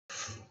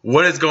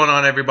What is going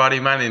on, everybody?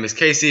 My name is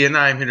Casey, and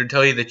I am here to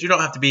tell you that you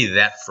don't have to be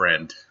that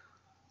friend.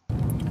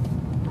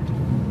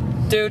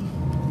 Dude,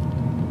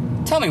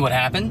 tell me what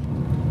happened.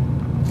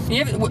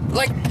 You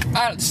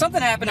have,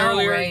 something happened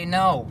earlier. Ray,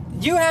 no.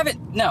 You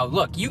haven't. No,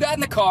 look, you got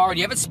in the car.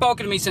 You haven't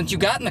spoken to me since you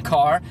got in the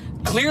car.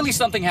 Clearly,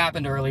 something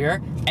happened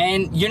earlier,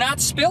 and you're not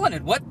spilling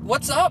it.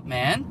 What's up,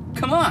 man?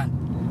 Come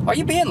on. Why are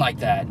you being like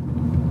that?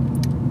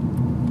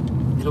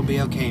 It'll be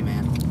okay,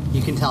 man.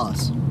 You can tell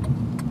us.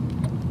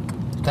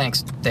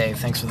 Thanks, Dave.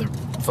 Thanks for the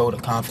vote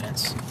of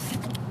confidence.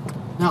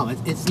 No,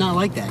 it's not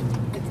like that.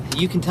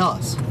 You can tell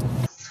us.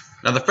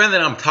 Now, the friend that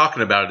I'm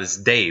talking about is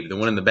Dave, the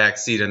one in the back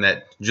seat in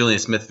that Julian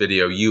Smith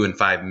video, You in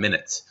 5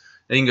 Minutes.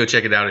 And you can go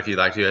check it out if you'd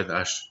like to.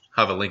 I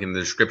have a link in the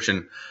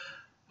description.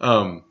 But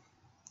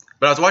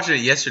I was watching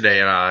it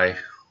yesterday, and I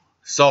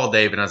saw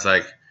Dave, and I was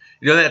like,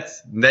 you know,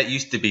 that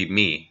used to be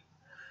me.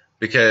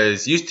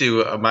 Because used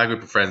to, my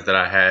group of friends that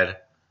I had,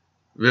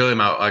 really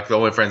the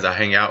only friends I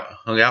hung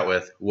out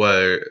with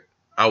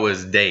I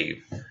was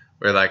Dave,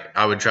 where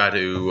I would try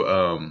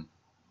to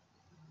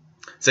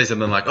say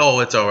something like, "Oh,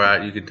 it's all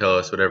right, you can tell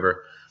us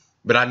whatever,"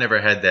 but I never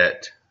had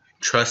that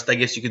trust, I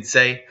guess you could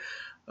say.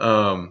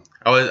 I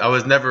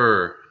was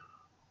never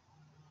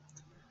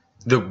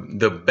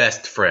the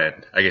best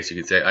friend, I guess you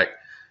could say.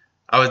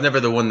 I was never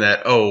the one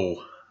that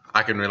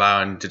I can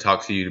rely on to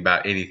talk to you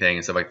about anything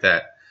and stuff like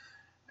that.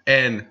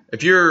 And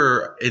if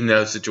you're in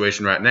that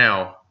situation right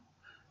now,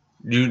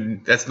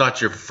 that's not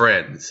your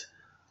friends.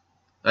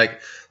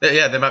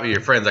 Yeah, they might be your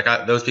friends.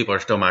 Those people are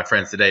still my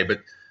friends today. But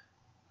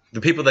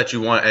the people that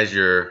you want as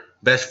your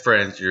best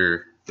friends,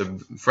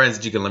 the friends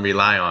that you can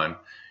rely on,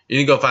 you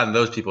need to go find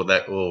those people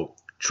that will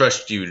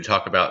trust you to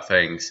talk about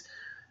things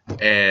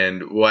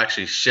and will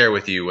actually share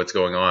with you what's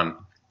going on.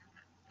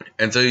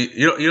 And so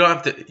you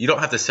don't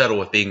have to settle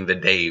with being the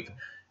Dave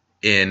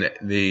in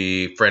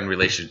the friend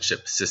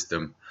relationship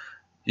system.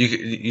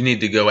 You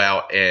need to go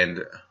out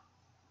and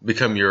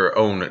become your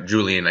own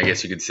Julian, I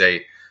guess you could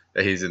say,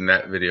 that he's in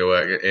that video,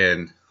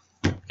 and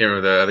I can't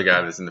remember the other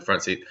guy that's in the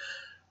front seat.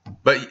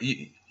 But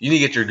you need to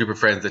get your group of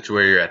friends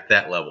where you're at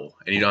that level,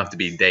 and you don't have to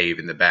be Dave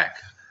in the back.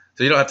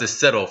 So you don't have to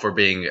settle for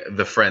being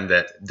the friend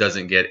that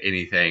doesn't get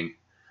anything,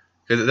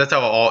 because that's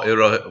how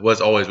it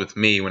was always with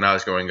me when I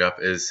was growing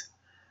up. Is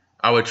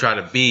I would try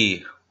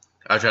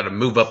to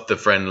move up the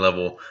friend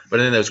level,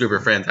 but in those group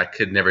of friends, I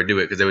could never do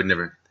it because they would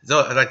never. It's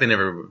not like not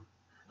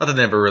that they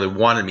never really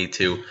wanted me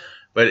to,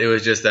 but it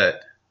was just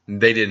that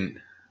they didn't.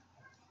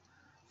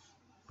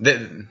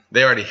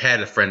 They already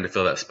had a friend to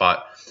fill that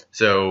spot,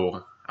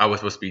 so I was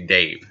supposed to be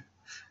Dave,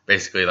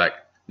 basically,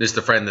 just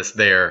a friend that's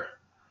there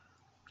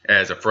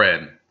as a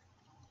friend,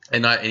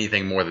 and not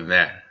anything more than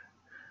that,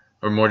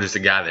 or more just a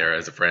guy there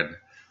as a friend.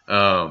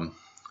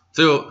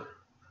 So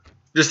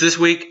just this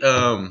week,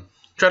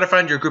 try to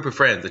find your group of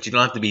friends that you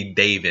don't have to be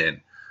Dave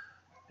in,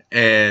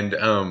 and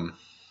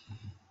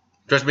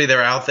trust me,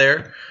 they're out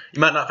there. You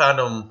might not find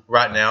them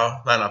right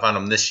now, might not find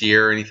them this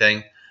year or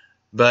anything,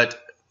 but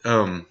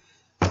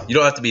you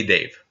don't have to be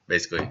Dave,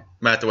 basically. You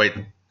might have to wait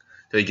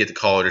till you get to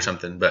college or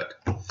something, but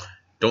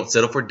don't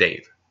settle for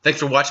Dave.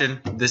 Thanks for watching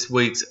this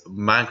week's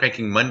Mind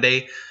Cranking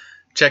Monday.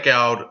 Check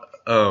out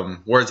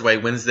Words Away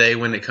Wednesday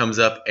when it comes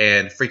up,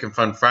 and Freaking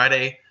Fun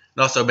Friday.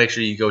 And also make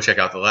sure you go check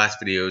out the last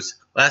videos.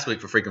 Last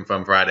week for Freaking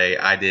Fun Friday,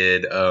 I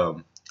did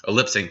a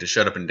lip sync to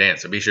Shut Up and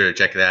Dance, so be sure to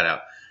check that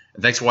out.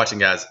 And thanks for watching,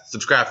 guys.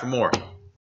 Subscribe for more.